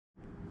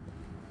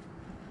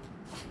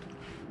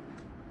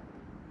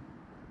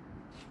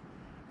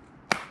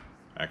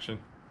Action.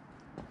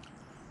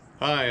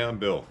 Hi, I'm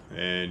Bill,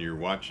 and you're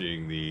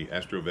watching the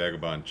Astro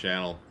Vagabond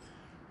channel.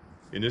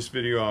 In this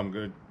video, I'm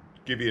going to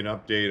give you an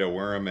update of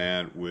where I'm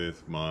at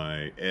with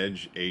my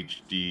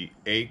EdgeHD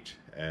 8.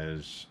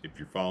 As if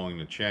you're following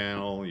the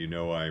channel, you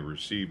know I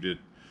received it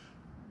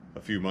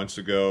a few months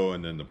ago,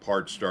 and then the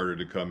parts started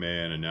to come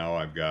in, and now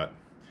I've got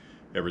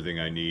everything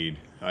I need.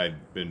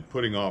 I've been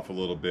putting off a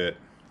little bit,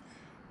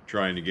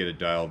 trying to get it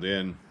dialed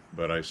in,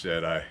 but I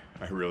said I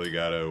really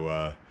got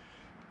to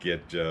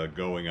get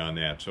going on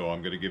that. So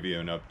I'm going to give you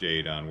an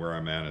update on where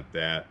I'm at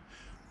that.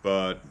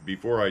 But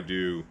before I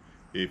do,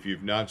 if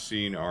you've not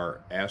seen our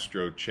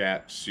Astro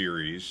Chat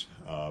series,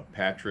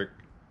 Patrick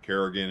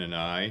Kerrigan and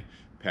I,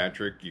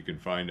 Patrick, you can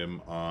find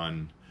him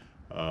on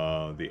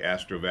the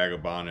Astro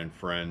Vagabond and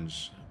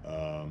Friends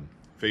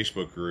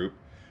Facebook group.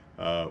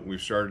 We've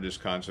started this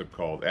concept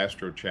called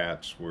Astro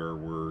Chats, where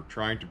we're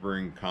trying to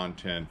bring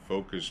content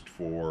focused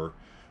for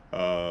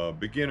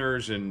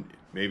beginners and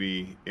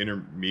maybe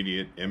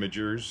intermediate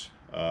imagers,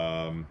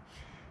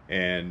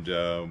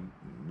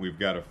 we've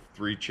got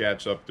 3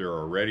 chats up there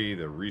already.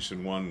 The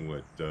recent one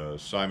with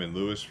Simon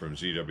Lewis from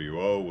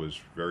ZWO was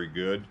very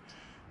good.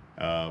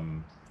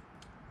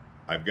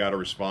 I've got a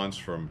response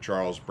from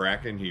Charles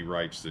Bracken. He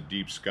writes the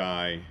Deep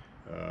Sky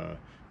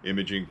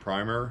imaging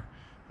primer.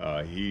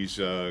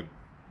 We're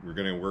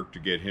going to work to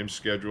get him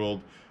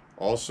scheduled.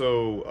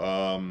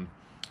 Also,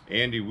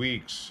 Andy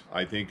Weeks,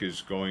 I think,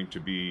 is going to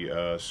be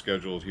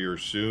scheduled here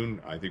soon.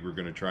 I think we're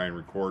going to try and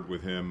record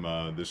with him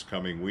this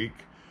coming week.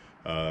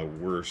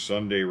 We're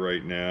Sunday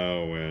right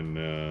now,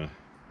 and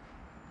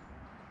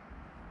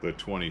the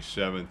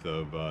 27th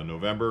of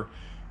November.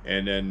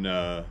 And then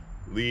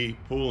Lee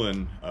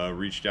Poulin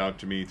reached out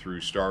to me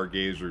through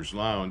Stargazers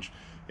Lounge,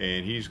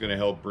 and he's going to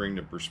help bring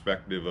the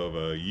perspective of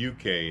a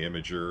UK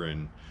imager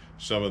and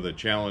some of the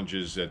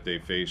challenges that they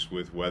face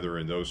with weather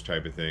and those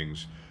type of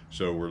things.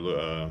 So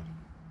we're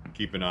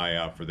keep an eye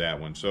out for that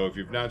one. So if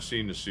you've not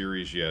seen the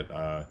series yet,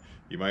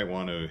 you might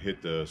want to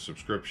hit the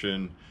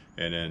subscription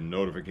and then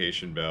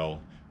notification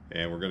bell.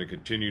 And we're going to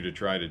continue to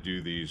try to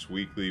do these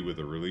weekly with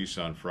a release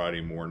on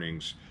Friday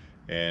mornings.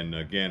 And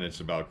again, it's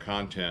about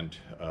content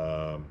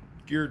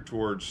geared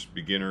towards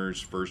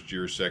beginners, first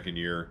year, second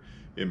year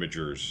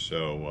imagers.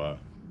 So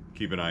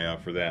keep an eye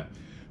out for that.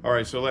 All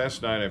right, so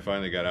last night I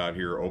finally got out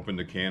here, opened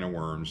the can of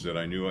worms that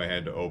I knew I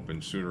had to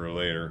open sooner or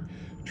later,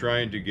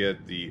 trying to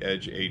get the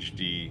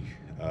EdgeHD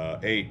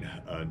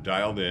 8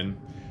 dialed in.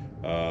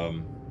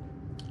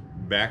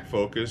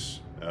 Backfocus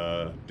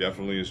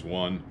definitely is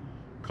one.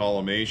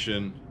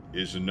 Collimation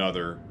is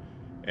another.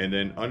 And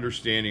then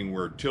understanding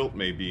where tilt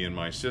may be in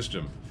my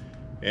system.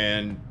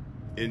 And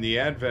in the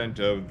advent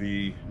of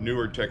the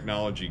newer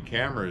technology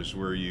cameras,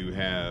 where you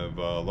have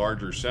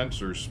larger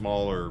sensors,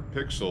 smaller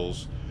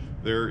pixels,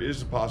 there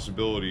is a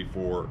possibility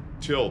for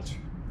tilt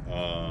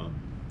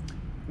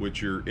with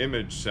your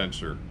image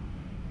sensor.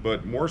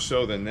 But more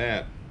so than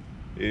that,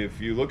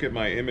 if you look at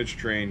my image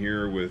train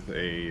here with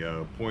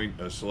a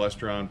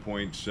Celestron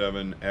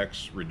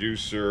 0.7x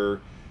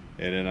reducer,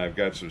 and then I've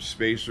got some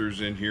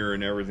spacers in here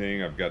and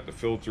everything, I've got the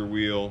filter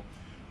wheel,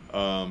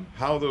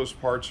 how those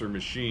parts are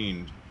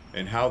machined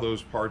and how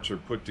those parts are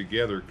put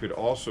together could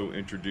also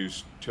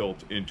introduce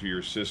tilt into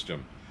your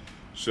system.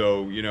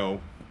 So, you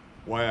know,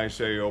 why I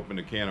say open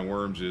a can of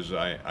worms is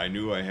I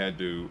knew I had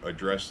to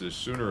address this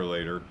sooner or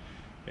later,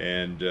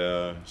 and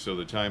so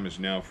the time is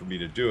now for me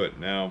to do it.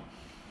 Now,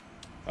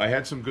 I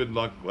had some good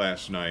luck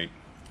last night,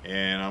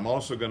 and I'm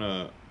also going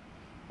to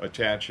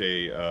attach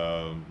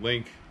a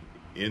link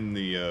in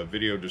the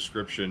video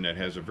description that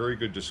has a very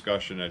good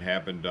discussion that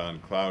happened on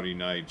cloudy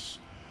nights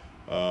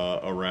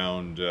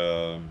around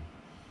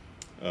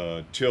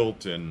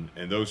tilt and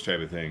those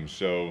type of things.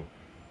 So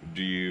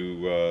do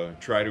you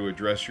try to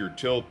address your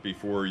tilt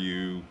before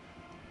you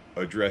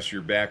address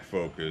your back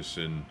focus,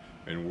 and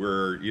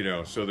where, you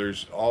know, so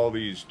there's all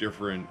these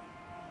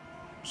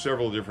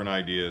several different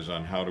ideas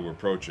on how to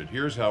approach it.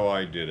 Here's how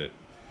I did it.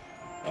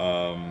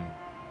 I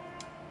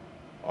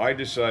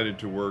decided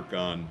to work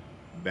on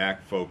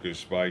back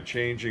focus by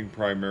changing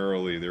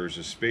primarily, there's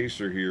a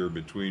spacer here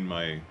between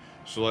my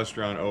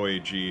Celestron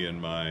OAG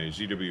and my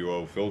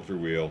ZWO filter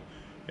wheel,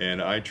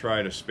 and I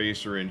tried a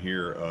spacer in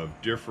here of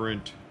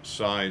different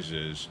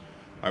sizes.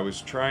 I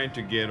was trying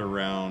to get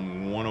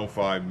around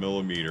 105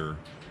 millimeter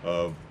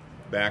of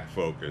back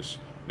focus.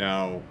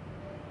 Now,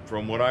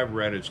 from what I've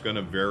read, it's going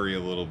to vary a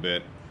little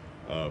bit.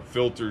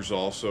 Filters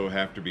also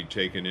have to be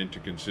taken into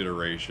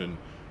consideration.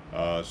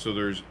 So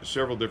there's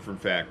several different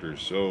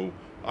factors. So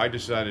I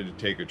decided to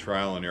take a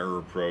trial and error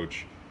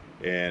approach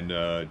and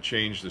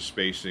change the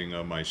spacing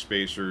of my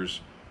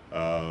spacers.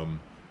 I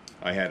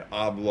had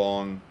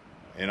oblong,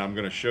 and I'm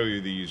going to show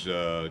you these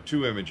 2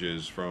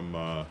 images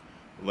from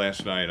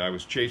last night. I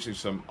was chasing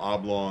some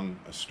oblong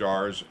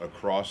stars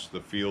across the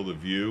field of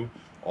view,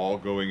 all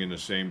going in the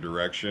same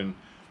direction.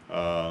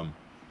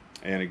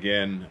 And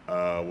again,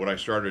 what I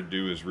started to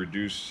do is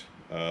reduce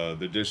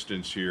the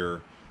distance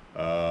here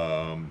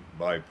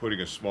by putting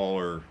a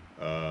smaller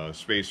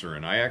spacer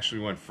in. I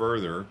actually went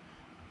further,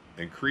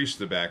 increased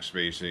the back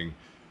spacing,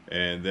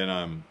 and then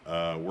I'm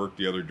work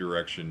the other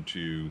direction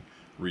to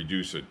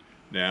reduce it.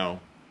 Now,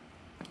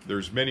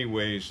 there's many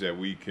ways that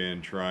we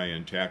can try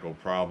and tackle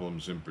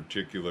problems, in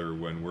particular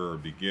when we're a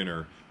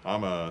beginner.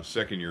 I'm a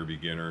second-year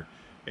beginner,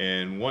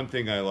 and one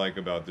thing I like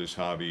about this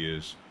hobby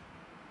is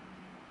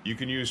you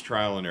can use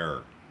trial and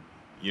error.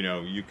 You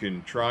know, you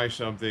can try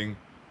something,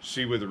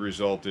 see what the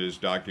result is,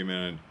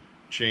 document it,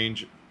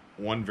 change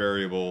one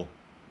variable,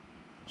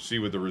 see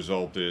what the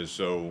result is.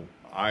 So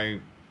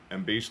I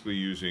am basically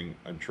using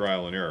a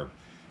trial and error.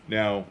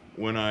 Now,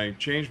 when I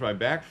change my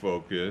back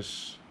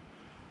focus,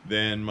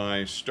 then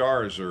my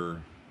stars were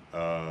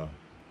out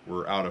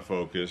of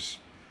focus,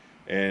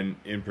 and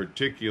in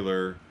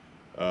particular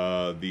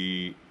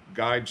the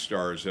guide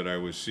stars that I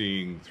was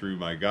seeing through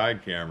my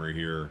guide camera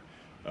here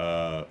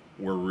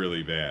were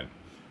really bad.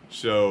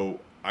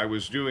 So I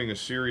was doing a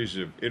series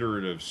of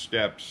iterative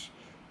steps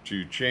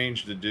to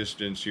change the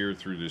distance here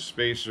through the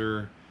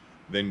spacer,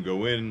 then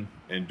go in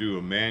and do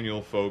a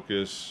manual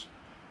focus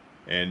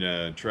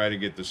and try to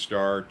get the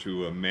star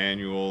to a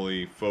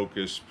manually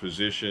focused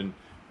position,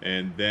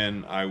 and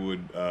then I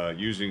would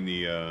using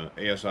the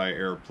ASI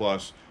Air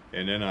Plus,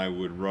 and then I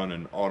would run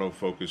an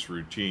autofocus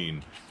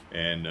routine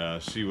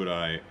and see what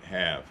I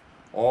have,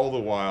 all the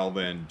while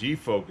then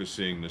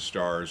defocusing the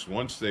stars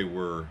once they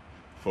were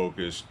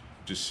focused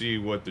to see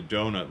what the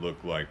donut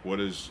looked like. What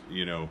is,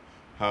 you know,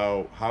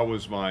 how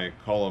was my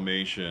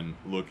collimation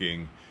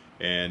looking,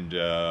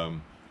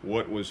 and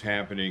what was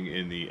happening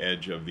in the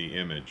edge of the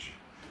image.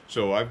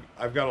 So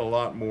I've got a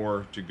lot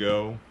more to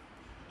go.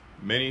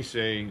 Many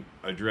say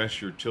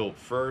address your tilt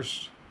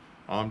first.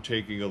 I'm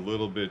taking a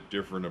little bit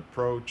different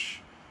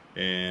approach,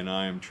 and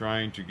I'm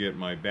trying to get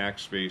my back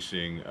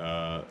spacing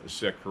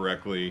set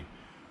correctly.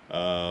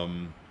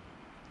 The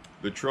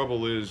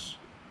trouble is,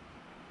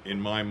 in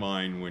my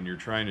mind, when you're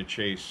trying to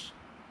chase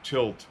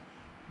tilt,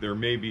 there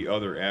may be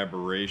other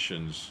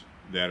aberrations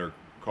that are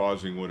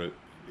causing what it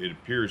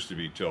appears to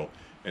be tilt.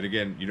 And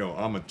again, you know,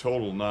 I'm a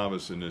total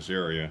novice in this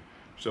area,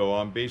 so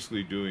I'm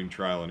basically doing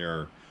trial and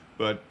error.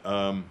 But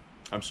I'm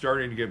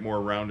starting to get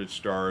more rounded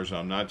stars.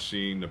 I'm not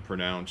seeing the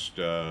pronounced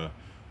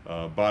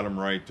bottom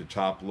right to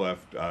top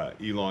left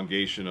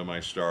elongation of my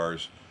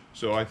stars.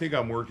 So I think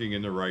I'm working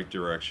in the right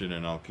direction,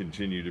 and I'll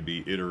continue to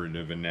be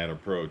iterative in that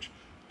approach.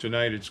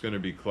 Tonight it's going to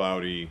be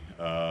cloudy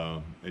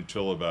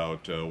until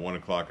about 1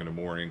 o'clock in the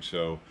morning,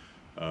 so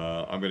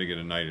I'm going to get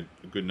a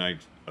good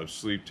night of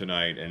sleep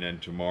tonight, and then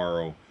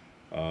tomorrow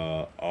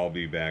I'll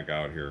be back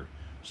out here.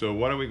 So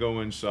why don't we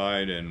go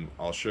inside, and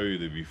I'll show you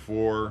the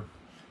before,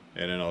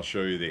 and then I'll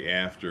show you the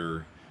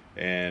after.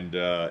 And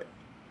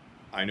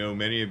I know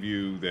many of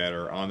you that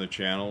are on the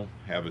channel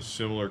have a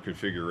similar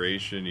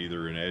configuration,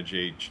 either an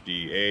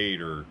EdgeHD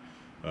 8 or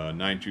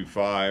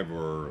 925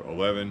 or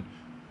 11.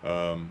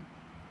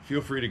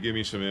 Feel free to give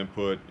me some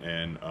input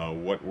and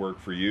what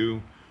worked for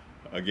you.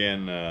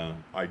 Again,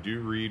 I do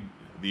read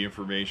the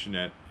information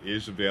that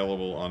is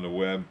available on the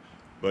web,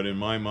 but in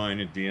my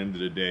mind, at the end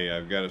of the day,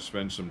 I've got to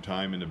spend some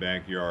time in the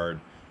backyard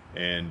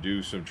and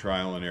do some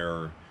trial and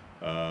error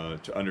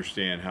to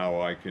understand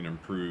how I can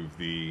improve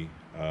the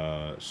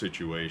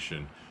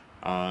situation.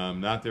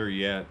 I'm not there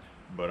yet,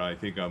 but I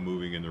think I'm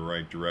moving in the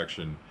right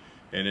direction.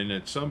 And then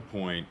at some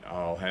point,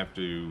 I'll have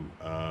to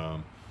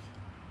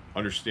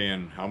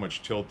understand how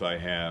much tilt I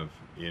have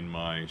in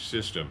my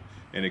system.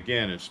 And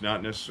again, it's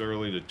not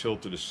necessarily the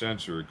tilt of the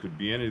sensor. It could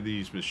be any of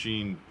these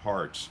machine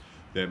parts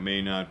that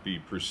may not be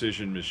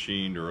precision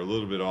machined or a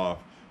little bit off,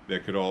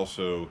 that could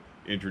also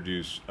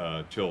introduce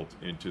tilt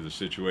into the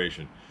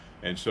situation.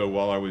 And so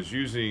while I was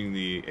using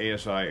the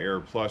ASI Air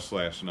Plus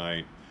last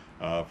night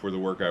for the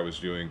work I was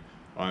doing,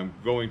 I'm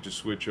going to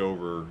switch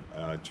over.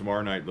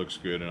 Tomorrow night looks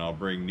good, and I'll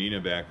bring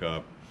Nina back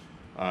up.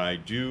 I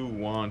do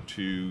want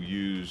to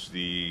use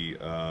the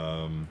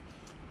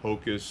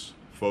Hocus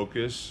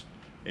Focus,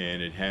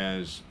 and it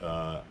has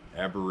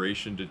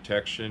aberration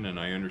detection, and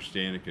I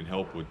understand it can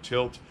help with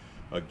tilt.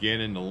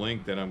 Again, in the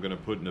link that I'm going to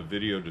put in the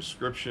video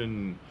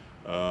description,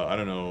 I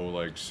don't know,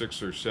 like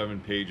 6 or 7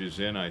 pages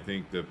in, I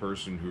think the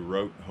person who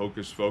wrote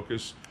Hocus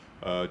Focus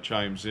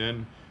chimes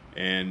in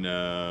and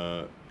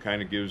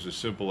kind of gives a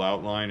simple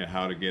outline of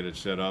how to get it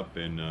set up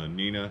in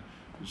Nina.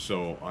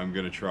 So I'm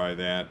going to try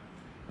that.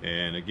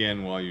 And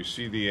again, while you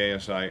see the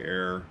ASI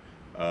Air,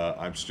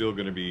 I'm still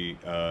going to be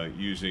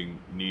using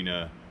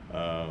Nina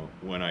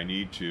when I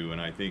need to, and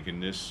I think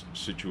in this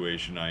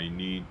situation I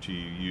need to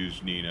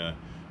use Nina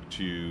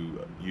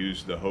to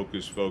use the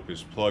Hocus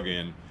Focus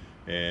plugin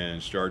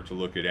and start to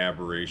look at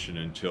aberration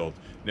and tilt.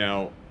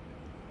 Now,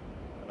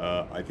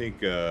 I think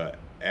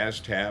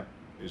ASTAP,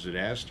 is it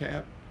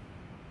ASTAP?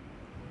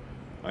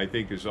 I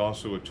think is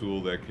also a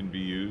tool that can be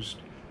used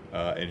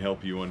and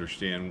help you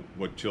understand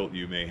what tilt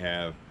you may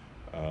have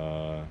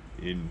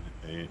in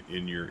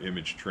your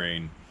image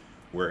train,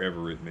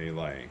 wherever it may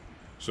lie.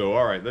 So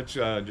all right, let's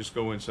just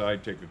go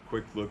inside, take a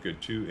quick look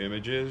at 2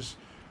 images,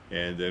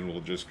 and then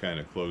we'll just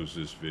kind of close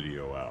this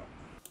video out.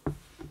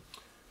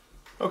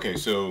 Okay,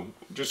 so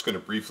just going to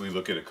briefly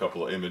look at a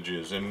couple of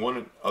images, and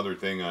one other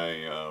thing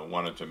I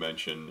wanted to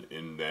mention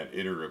in that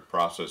iterative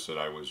process that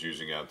I was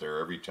using out there.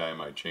 Every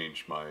time I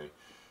changed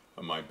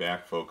my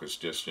back focus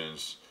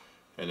distance,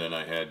 and then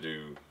I had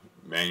to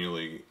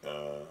manually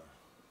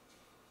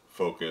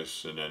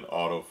focus and then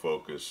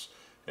autofocus,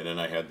 and then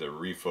I had to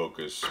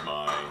refocus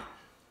my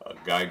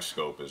guide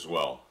scope as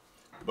well.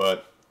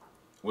 But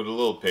with a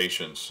little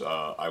patience,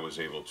 I was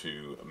able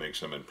to make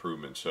some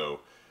improvements.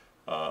 So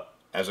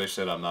as I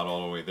said, I'm not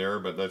all the way there,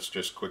 but let's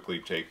just quickly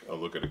take a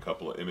look at a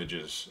couple of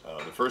images.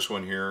 The first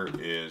one here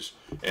is,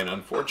 and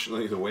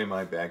unfortunately the way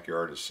my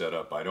backyard is set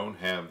up, I don't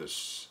have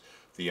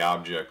the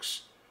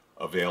objects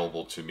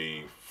available to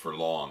me for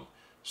long.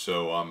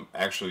 So I'm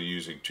actually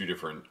using two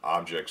different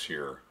objects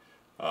here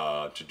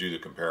to do the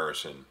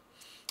comparison.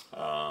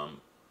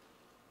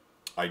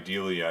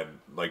 Ideally, I'd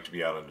like to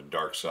be out on the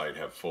dark side,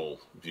 have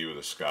full view of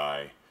the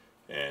sky,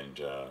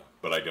 and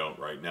but I don't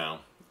right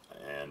now.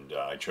 And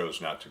I chose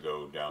not to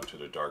go down to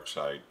the dark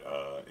side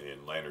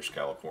in Landers,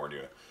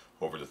 California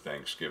over the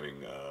Thanksgiving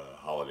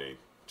holiday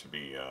to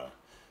be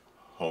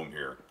home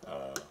here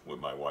with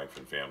my wife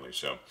and family.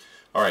 So,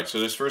 all right, so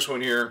this first one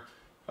here,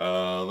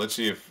 let's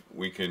see if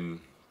we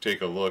can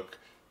take a look.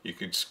 You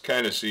can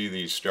kind of see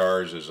these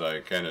stars as I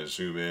kind of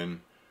zoom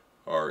in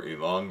are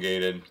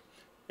elongated,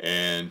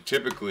 and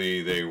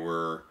typically they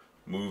were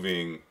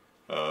moving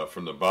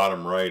from the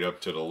bottom right up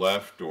to the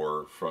left,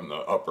 or from the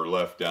upper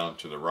left down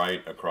to the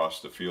right across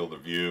the field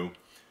of view.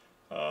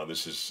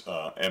 This is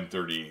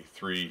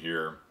M33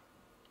 here.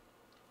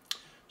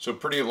 So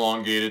pretty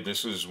elongated.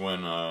 This is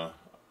when I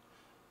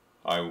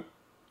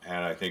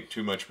had, I think,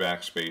 too much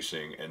back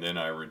spacing, and then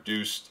I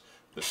reduced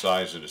the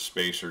size of the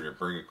spacer to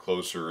bring it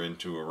closer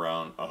into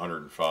around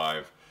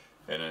 105.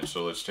 And then,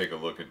 so let's take a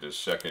look at this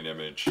second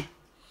image,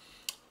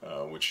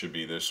 which should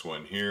be this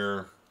one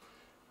here.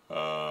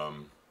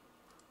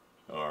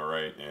 All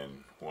right,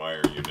 and why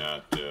are you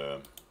not,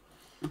 it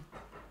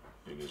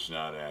is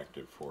not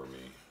active for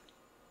me.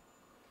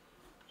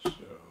 So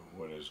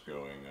what is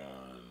going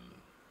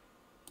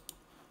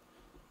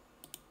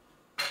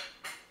on?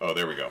 Oh,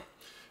 there we go.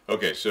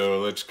 Okay, so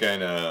let's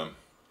kind of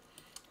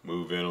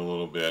move in a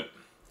little bit.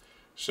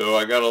 So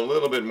I got a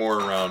little bit more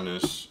around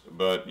this,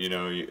 but you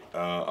know,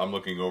 I'm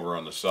looking over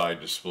on the side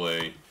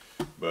display,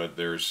 but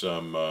there's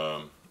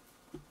some,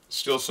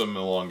 still some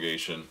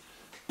elongation.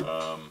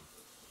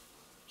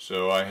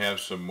 So I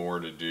have some more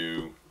to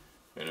do,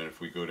 and then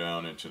if we go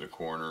down into the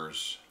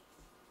corners,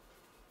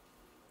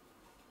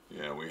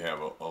 yeah, we have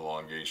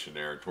elongation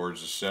there.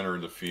 Towards the center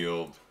of the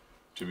field,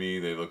 to me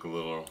they look a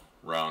little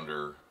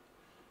rounder,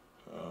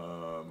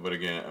 but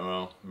again,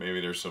 well,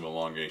 maybe there's some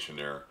elongation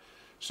there.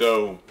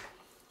 So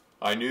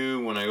I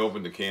knew when I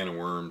opened the can of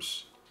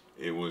worms,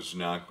 it was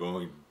not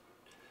going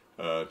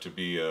to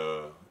be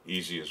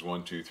easy as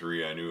 1, 2,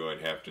 3. I knew I'd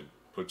have to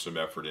put some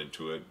effort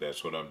into it.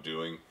 That's what I'm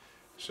doing.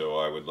 So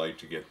I would like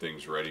to get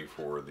things ready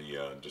for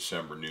the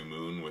December new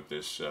moon with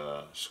this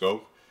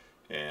scope,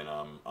 and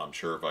I'm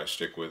sure if I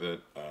stick with it,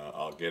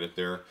 I'll get it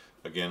there.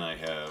 Again, I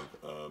have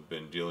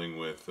been dealing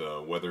with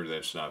weather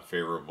that's not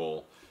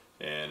favorable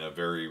and a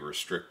very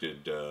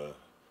restricted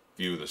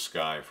view of the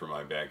sky for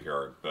my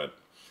backyard, but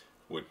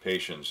with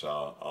patience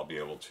I'll be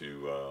able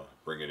to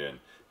bring it in.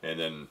 And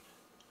then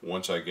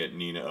once I get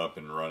Nina up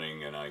and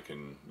running and I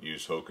can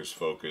use Hocus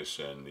Focus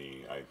and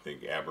the, I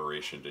think,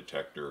 aberration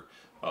detector,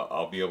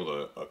 I'll be able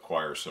to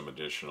acquire some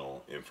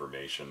additional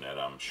information that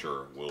I'm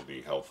sure will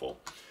be helpful.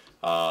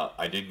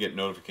 I did get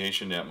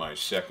notification that my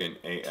second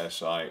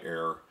ASI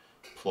Air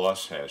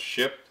Plus has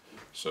shipped,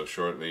 so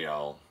shortly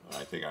I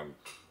think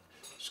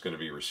it's going to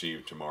be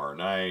received tomorrow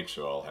night,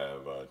 so I'll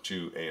have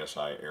 2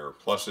 ASI Air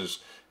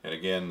Pluses. And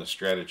again, the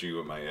strategy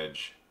with my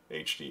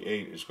EdgeHD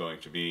 8 is going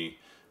to be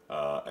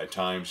at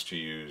times to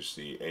use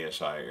the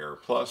ASI Air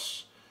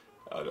Plus,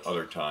 at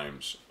other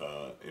times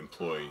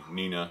employ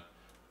Nina,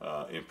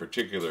 in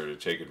particular to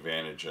take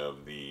advantage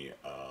of the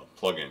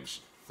plugins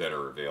that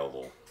are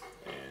available.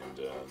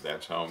 And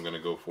that's how I'm going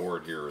to go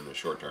forward here in the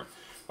short term.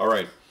 All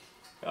right.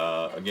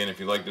 Again, if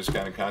you like this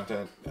kind of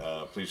content,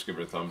 please give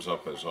it a thumbs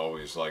up. As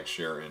always, like,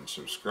 share, and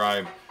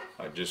subscribe.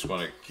 I just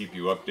want to keep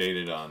you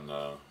updated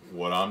on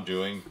what I'm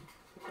doing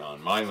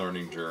on my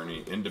learning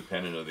journey,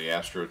 independent of the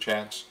Astro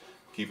Chats.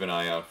 Keep an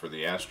eye out for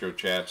the Astro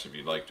Chats if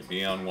you'd like to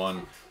be on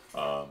one.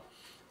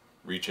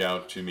 Reach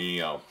out to me.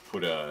 I'll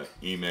put an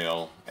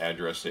email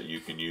address that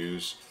you can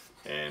use,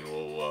 and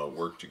we'll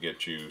work to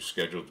get you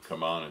scheduled to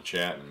come on and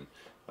chat. And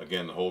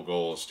again, the whole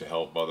goal is to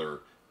help other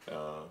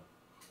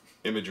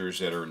imagers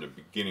that are in the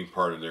beginning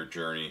part of their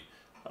journey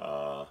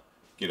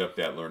get up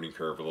that learning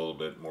curve a little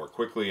bit more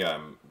quickly.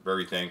 I'm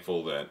very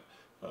thankful that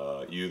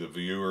you, the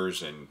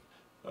viewers and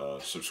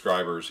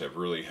subscribers, have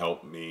really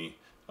helped me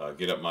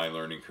get up my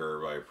learning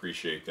curve. I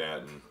appreciate that,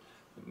 and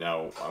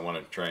now I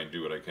want to try and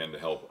do what I can to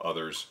help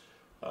others.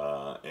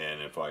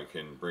 And if I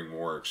can bring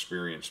more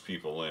experienced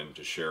people in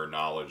to share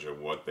knowledge of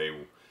what they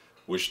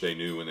wish they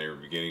knew when they were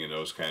beginning and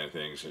those kind of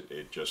things,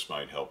 it just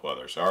might help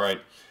others. All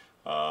right.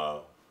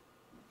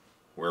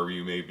 wherever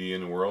you may be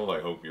in the world,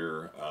 I hope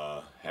you're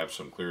have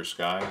some clear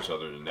skies.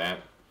 Other than that,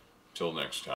 till next time.